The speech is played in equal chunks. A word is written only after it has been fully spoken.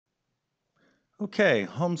Okay,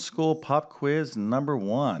 homeschool pop quiz number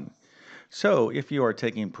one. So, if you are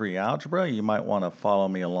taking pre-algebra, you might want to follow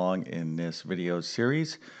me along in this video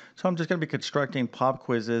series. So, I'm just going to be constructing pop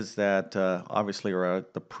quizzes that obviously are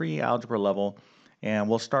at the pre-algebra level. And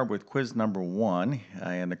we'll start with quiz number one.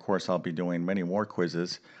 And of course, I'll be doing many more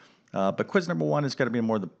quizzes. But quiz number one is going to be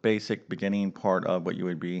more the basic beginning part of what you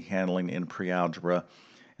would be handling in pre-algebra.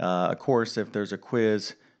 Of course, if there's a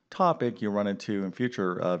quiz topic you run into in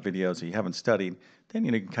future videos that you haven't studied, then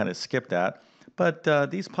you can kind of skip that.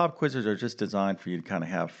 But these pop quizzes are just designed for you to kind of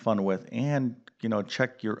have fun with and,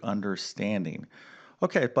 check your understanding.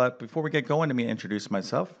 Okay, but before we get going, let me introduce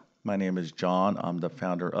myself. My name is John. I'm the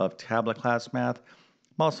founder of TabletClass Math.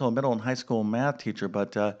 I'm also a middle and high school math teacher,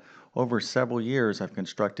 but over several years, I've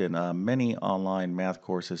constructed many online math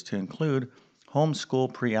courses to include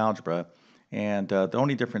Homeschool Pre-Algebra. And the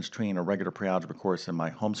only difference between a regular pre-algebra course and my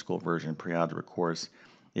homeschool version pre-algebra course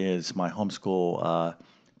is my homeschool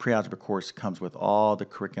pre-algebra course comes with all the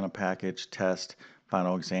curriculum package, test,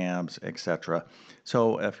 final exams, etc.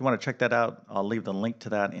 So if you want to check that out, I'll leave the link to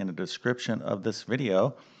that in the description of this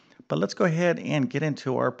video. But let's go ahead and get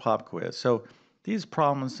into our pop quiz. So these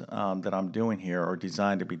problems that I'm doing here are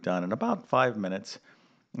designed to be done in about 5 minutes.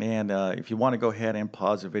 And if you want to go ahead and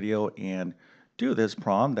pause the video and do this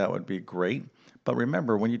problem, that would be great. But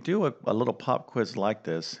remember, when you do a little pop quiz like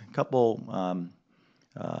this, a couple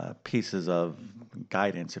pieces of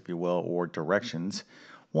guidance, if you will, or directions.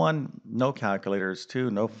 One, no calculators. Two,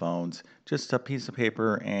 no phones. Just a piece of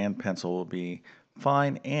paper and pencil will be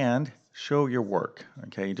fine, and show your work.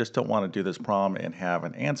 Okay, you just don't want to do this problem and have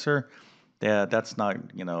an answer. That's not,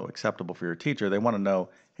 acceptable for your teacher. They want to know,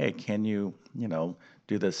 hey, can you,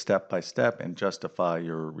 do this step by step and justify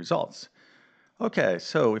your results. Okay,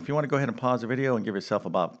 so if you want to go ahead and pause the video and give yourself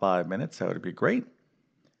about 5 minutes, that would be great.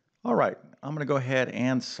 All right, I'm going to go ahead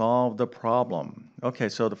and solve the problem. Okay,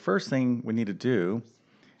 so the first thing we need to do,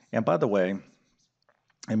 and by the way,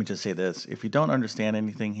 let me just say this. If you don't understand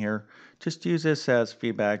anything here, just use this as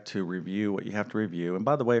feedback to review what you have to review. And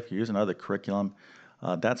by the way, if you're using other curriculum,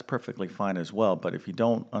 that's perfectly fine as well. But if you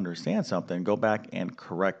don't understand something, go back and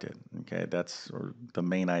correct it. Okay, that's the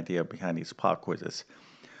main idea behind these pop quizzes.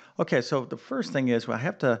 Okay, so the first thing is I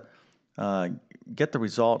have to uh, get the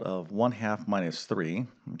result of 1/2 minus 3.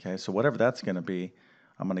 Okay, so whatever that's going to be,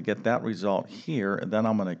 I'm going to get that result here, and then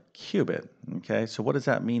I'm going to cube it. Okay, so what does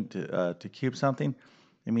that mean to cube something?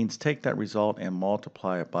 It means take that result and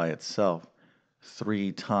multiply it by itself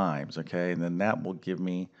 3 times. Okay, and then that will give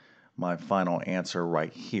me my final answer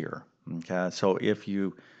right here. Okay, so if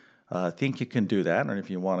you think you can do that, or if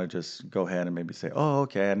you want to just go ahead and maybe say, oh,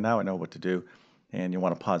 okay, now I know what to do, and you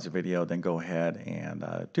want to pause the video, then go ahead and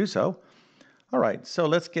do so. All right, so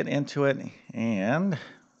let's get into it. And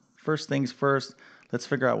first things first, let's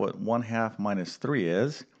figure out what 1/2 minus 3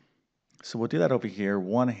 is. So we'll do that over here,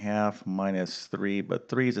 1/2 minus 3, but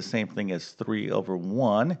 3 is the same thing as 3 over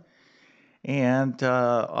 1. And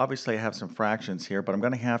obviously I have some fractions here, but I'm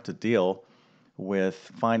going to have to deal with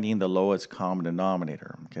finding the lowest common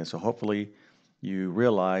denominator. Okay, so hopefully you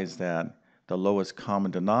realize that the lowest common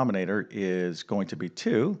denominator is going to be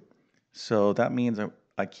 2. So that means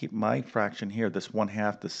I keep my fraction here, this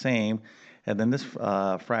 1/2, the same. And then this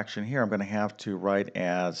fraction here, I'm going to have to write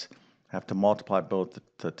as, have to multiply both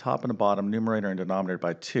the top and the bottom, numerator and denominator,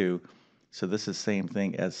 by 2. So this is the same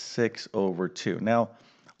thing as 6 over 2. Now,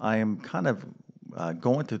 I am kind of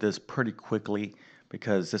going through this pretty quickly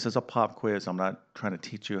because this is a pop quiz. I'm not trying to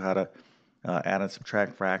teach you how to add and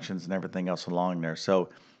subtract fractions and everything else along there. So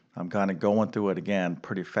I'm kind of going through it again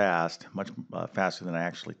pretty fast, much faster than I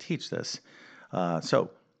actually teach this.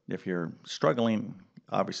 So if you're struggling,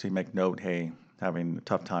 obviously make note, hey, having a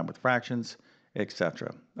tough time with fractions,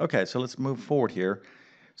 etc. Okay, so let's move forward here.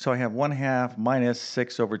 So I have 1/2 minus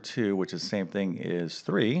 6 over 2, which is the same thing as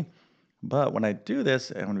 3. But when I do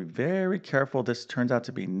this, I want to be very careful. This turns out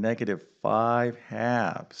to be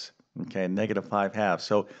 -5/2. Okay, -5/2.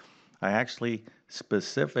 So I actually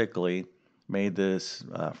specifically made this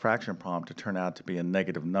fraction problem to turn out to be a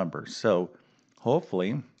negative number. So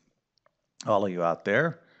hopefully all of you out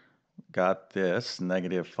there got this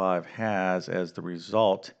 -5/2 as the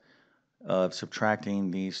result of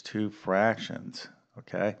subtracting these two fractions.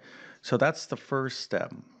 Okay, so that's the first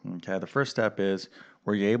step. Okay, the first step is,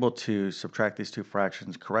 were you able to subtract these two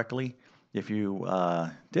fractions correctly? If you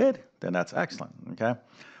did, then that's excellent. Okay,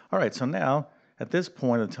 all right, so now at this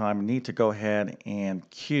point in time, you need to go ahead and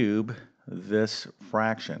cube this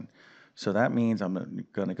fraction. So that means I'm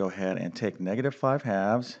going to go ahead and take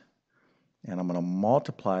 -5/2 and I'm going to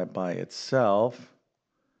multiply it by itself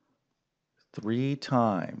 3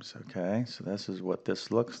 times. Okay, so this is what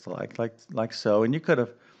this looks like so. And you could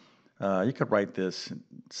write this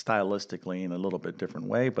stylistically in a little bit different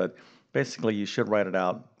way, but basically you should write it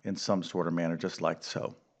out in some sort of manner, just like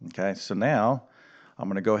so. Okay, so now I'm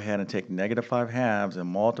going to go ahead and take -5/2 and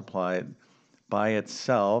multiply it by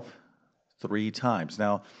itself 3 times.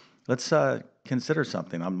 Now, let's consider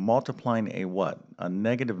something. I'm multiplying a what? A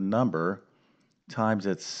negative number times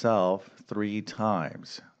itself 3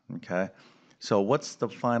 times. Okay, so what's the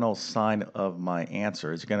final sign of my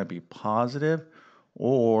answer? Is it going to be positive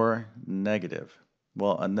or negative?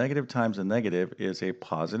 Well, a negative times a negative is a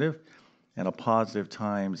positive, and a positive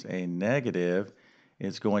times a negative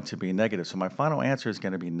is going to be negative. So my final answer is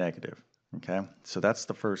going to be negative. Okay, so that's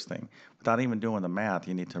the first thing. Without even doing the math,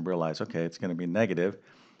 you need to realize, okay, it's going to be negative.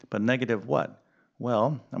 But negative what?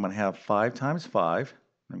 Well, I'm going to have 5 times 5,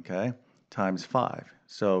 okay, times 5.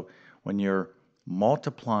 So when you're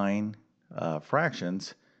multiplying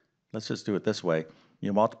fractions, let's just do it this way.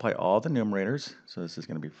 You multiply all the numerators. So this is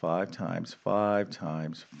going to be 5 times 5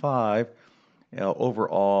 times 5 over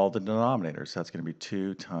all the denominators. So that's going to be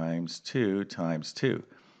 2 times 2 times 2.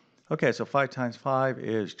 Okay, so 5 times 5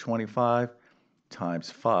 is 25 times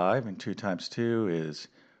 5, and 2 times 2 is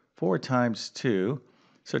 4 times 2.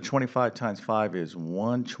 So 25 times 5 is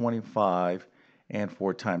 125, and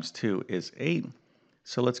 4 times 2 is 8.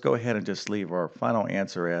 So let's go ahead and just leave our final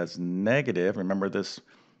answer as negative. Remember, this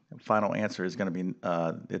final answer is going to be,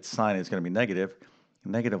 its sign is going to be negative.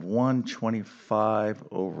 Negative 125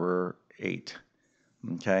 over 8.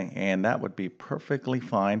 Okay, and that would be perfectly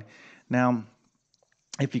fine. Now,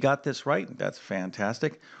 if you got this right, that's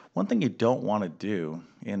fantastic. One thing you don't want to do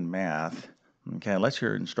in math, okay, unless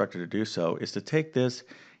you're instructed to do so, is to take this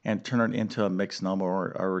and turn it into a mixed number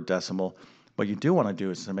or a decimal. What you do want to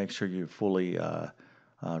do is to make sure you fully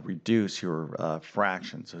reduce your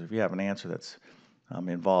fractions. So if you have an answer that's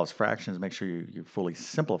involves fractions, make sure you fully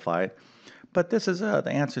simplify it. But this is the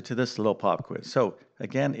answer to this little pop quiz. So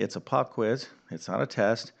again, it's a pop quiz. It's not a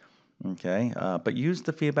test. Okay, but use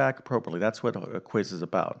the feedback appropriately. That's what a quiz is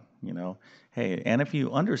about, you know. Hey, and if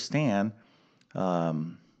you understand,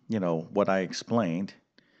 you know, what I explained,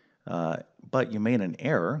 but you made an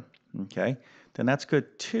error, okay, then that's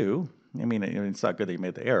good too. I mean, it's not good that you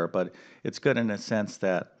made the error, but it's good in a sense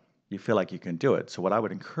that you feel like you can do it. So what I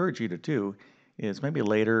would encourage you to do is maybe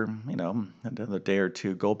later, you know, another day or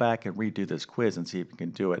two, go back and redo this quiz and see if you can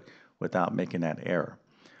do it without making that error.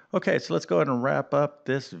 Okay, so let's go ahead and wrap up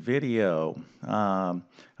this video.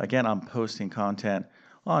 Again, I'm posting content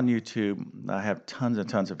on YouTube. I have tons and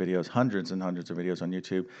tons of videos, hundreds and hundreds of videos on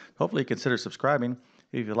YouTube. Hopefully consider subscribing.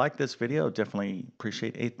 If you like this video, definitely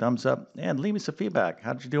appreciate a thumbs up and leave me some feedback.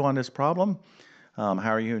 How did you do on this problem?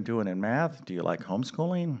 How are you doing in math? Do you like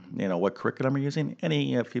homeschooling? You know, what curriculum are you using?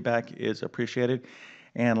 Any feedback is appreciated.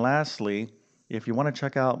 And lastly, if you want to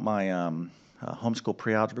check out my homeschool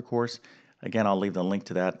pre-algebra course, again, I'll leave the link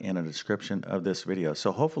to that in the description of this video.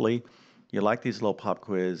 So hopefully you like these little pop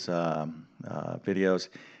quiz videos.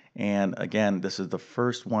 And again, this is the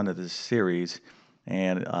first one of this series.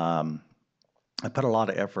 And I put a lot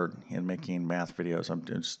of effort in making math videos. I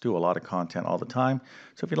just do a lot of content all the time.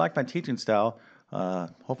 So if you like my teaching style,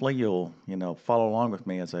 hopefully you'll follow along with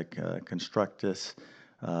me as I construct this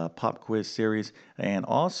pop quiz series. And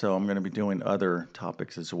also I'm going to be doing other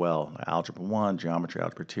topics as well. Algebra 1, Geometry,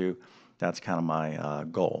 Algebra 2. That's kind of my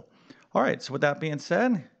goal. All right, so with that being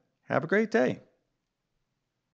said, have a great day.